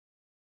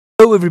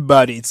Hello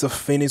everybody, it's a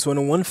Phoenix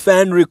 101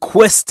 fan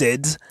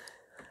requested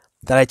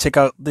that I check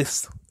out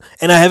this,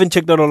 and I haven't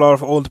checked out a lot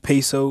of older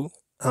Peso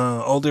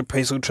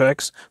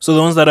tracks. So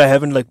the ones that I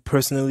haven't like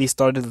personally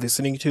started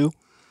listening to,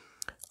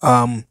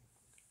 I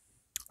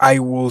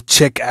will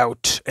check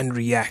out and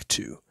react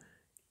to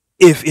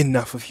if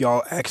enough of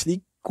y'all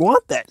actually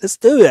want that. Let's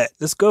do that.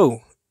 Let's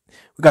go.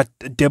 We got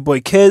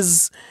DEDBOII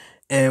KEZ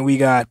and we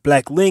got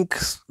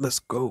BLACKLYNK. Let's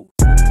go.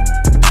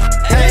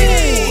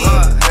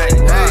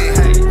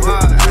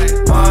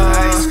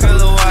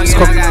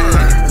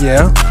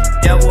 Yeah.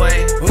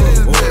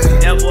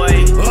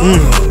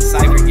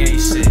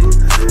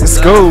 Let's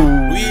go.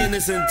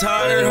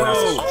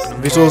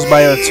 Visuals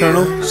by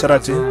Eternal. Shout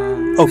out to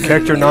you. Oh,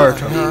 character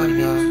Naruto.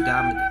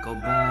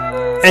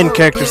 And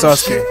character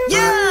Sasuke.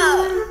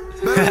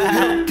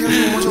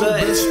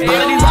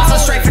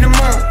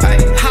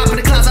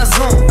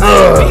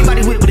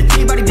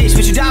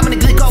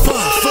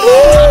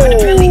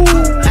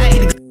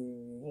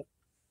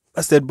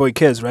 That's DEDBOII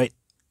KEZ, right?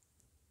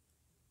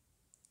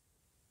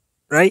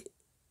 Right?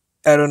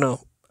 I don't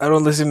know. I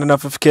don't listen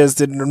enough of KEZ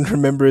to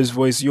remember his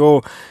voice.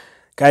 Yo,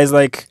 guys,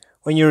 like,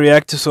 when you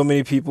react to so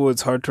many people,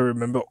 it's hard to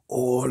remember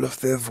all of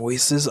their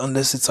voices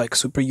unless it's, like,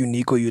 super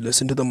unique or you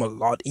listen to them a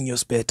lot in your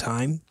spare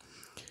time.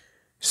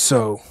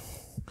 So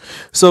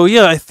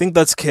yeah, I think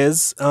that's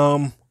KEZ.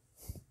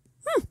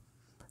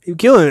 You're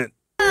killing it.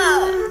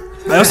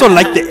 I also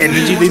like the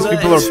energy these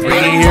people are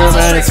bringing here,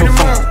 man. It's so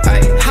fun.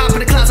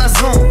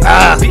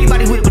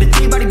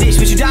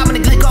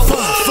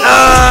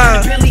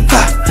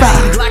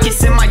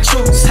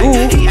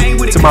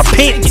 To my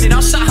pants.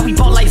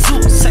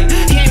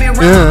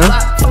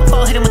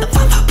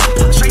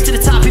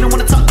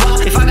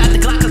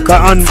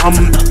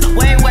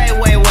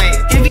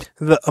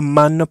 The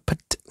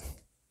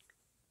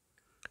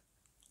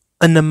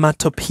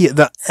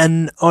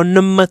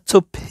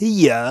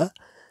onomatopoeia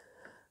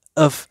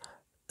of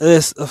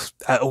this,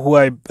 who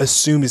I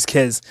assume is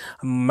KEZ.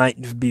 I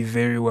might be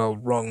very well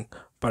wrong,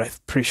 but I'm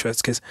pretty sure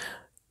it's KEZ.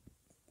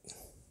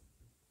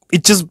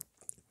 It just,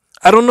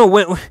 I don't know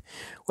when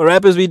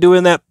rappers be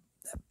doing that,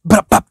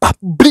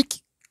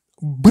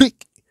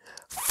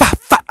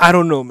 I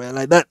don't know, man,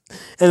 like that,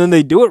 and then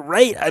they do it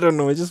right. I don't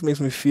know. It just makes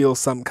me feel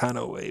some kind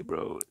of way,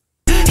 bro.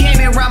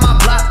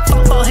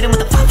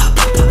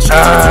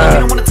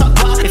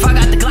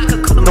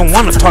 Don't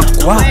want to talk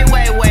guap.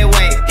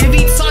 If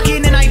he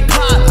talking and I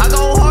pop, I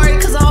go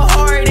hard cause I'm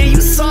hard and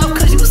you soft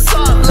cause you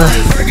soft.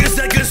 Burgers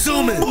that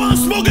consuming, boy, I'm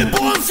smoking,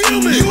 boy, I'm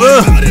fuming. You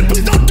about it,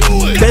 please don't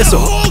do it. Peso.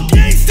 Got the whole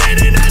gang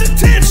standing at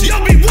attention.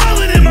 Y'all be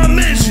wildin' in my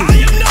mansion. I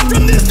am not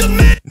from this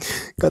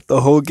dimension. Got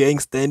the whole gang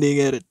standing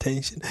at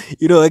attention.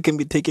 You know that can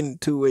be taken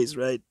two ways,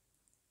 right?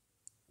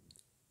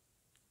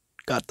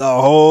 Got the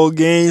whole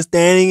gang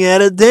standing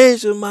at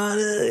attention, man.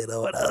 You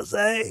know what I'm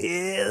saying?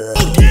 Yeah.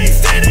 Whole gang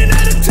standing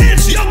at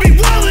attention. Y'all be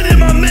wildin' in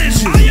my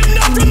mansion. I am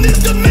not from this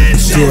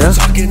dimension. Yeah.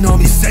 Talking on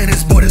me saying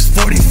this, boy, this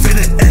 40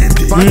 finna end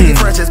it.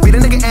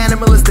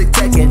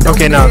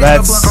 Okay, now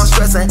that's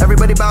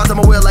everybody bows on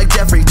my wheel like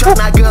Jeffrey. Try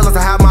not good unless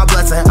I have my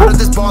blessing. Out of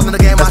this ball in the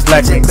game, I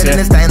stitching. Been in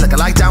this thing looking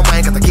like John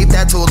Wayne, cause I keep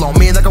that tool on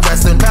me like a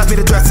western. Pass me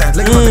the dressing.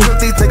 Look at the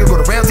cook these niggas, go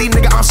to Ramsey,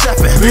 nigga, I'm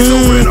chefing. He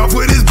so ran off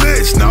with his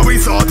bitch. Now he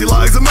thought he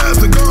likes a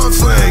master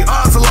gunsling.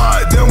 Odds a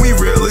lot, then we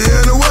really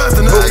in the west.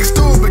 And I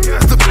stupid,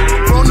 guess the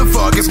from the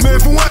fuck is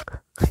meant for what?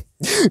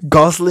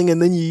 Gosling,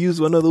 and then you use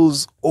one of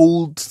those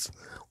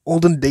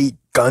olden day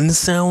gun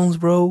sounds,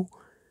 bro.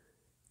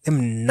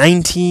 Them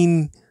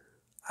 19,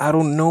 I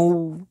don't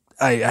know,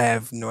 I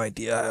have no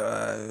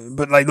idea,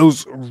 but like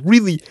those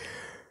really,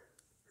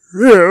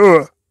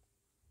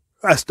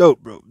 that's dope,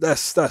 bro.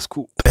 That's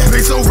cool.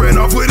 Peso ran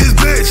off with his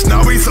bitch.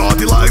 Now he thought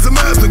he likes a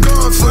master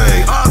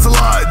gunsling. Odds a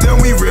lot,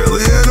 then we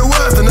really in the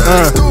west. And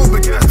I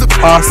stupid, guess the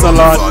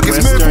Ocelot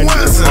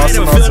Western. I ain't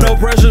never feel no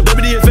pressure.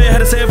 Baby DFA had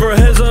to say for a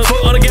heads up.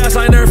 Foot on the gas,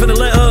 I ain't never finna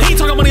let up. He ain't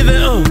talking money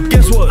then,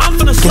 guess what? I'm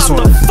finna slap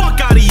the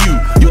fuck out of you.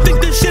 You think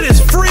this shit is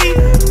free?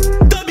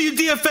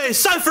 WDFA,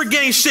 Cypher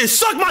Gang shit,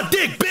 suck my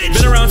dick, bitch.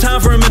 Been around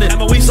town for a minute. Had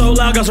my weed so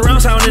loud, got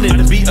surround sound in it.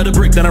 The beat of the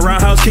brick, then a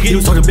roundhouse kick it. He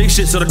was talking big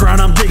shit, so the ground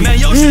I'm digging. Man,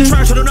 yo, shit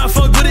trash, so do not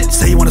fuck with it.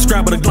 Say you wanna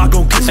scrap, but a Glock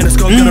gon' kiss it. And the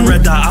skull got a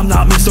red dot. I'm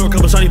not mixed or a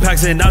couple shiny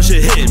packs in. Now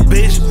shit hitting,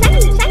 bitch.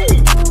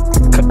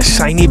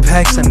 Shiny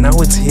packs and now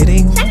it's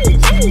hitting.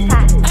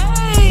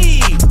 Hey,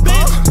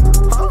 bitch.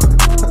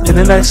 And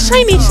then that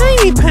shiny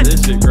pack.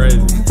 This shit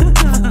crazy.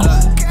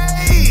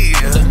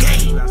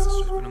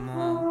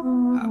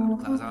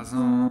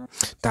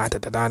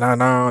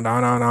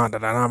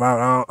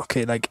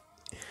 Okay, like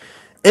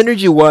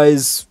energy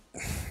wise,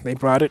 they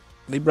brought it.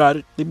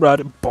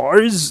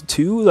 Bars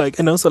too, like,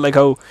 and also like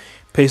how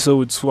Peso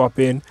would swap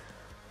in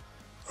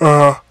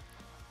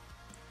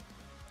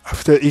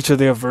after each of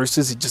their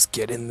verses, he'd just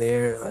get in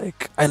there.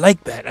 Like, I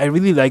like that. I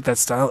really like that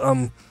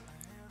style.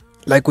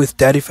 Like with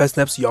Daddy Fat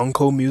Snap's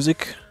Yonko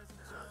music.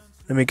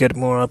 Let me get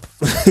more up.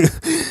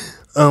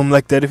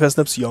 Like Daddy Fat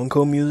Snap's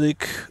Yonko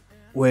music,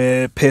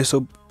 where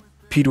Peso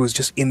Peter was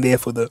just in there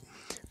for the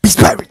Beast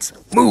Pirates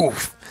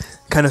move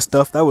kind of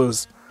stuff. That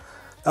was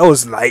That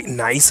was like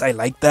nice. I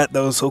like that.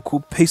 That was so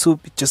cool. Peso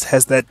just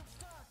has that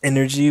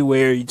energy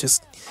where you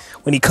just,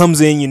 when he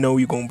comes in, you know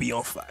you're gonna be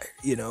on fire,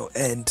 you know.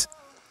 And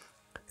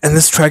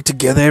this track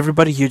together,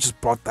 everybody here just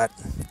brought that,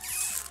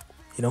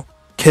 you know.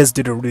 KEZ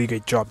did a really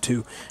great job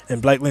too,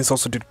 and BLACKLYNK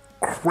also did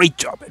a great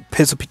job. And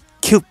Peso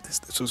killed this.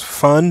 This was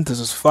fun. This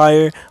was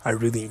fire. I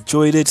really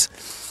enjoyed it.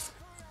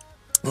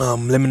 Let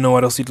me know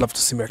what else you'd love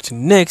to see me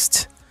reacting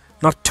next.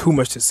 Not too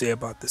much to say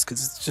about this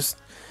because it's just,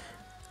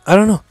 I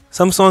don't know.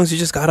 Some songs you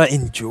just gotta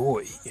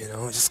enjoy, you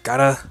know. Just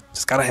gotta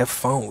have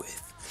fun with.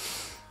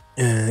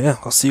 And yeah,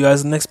 I'll see you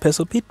guys in the next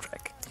Peso Pete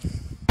track.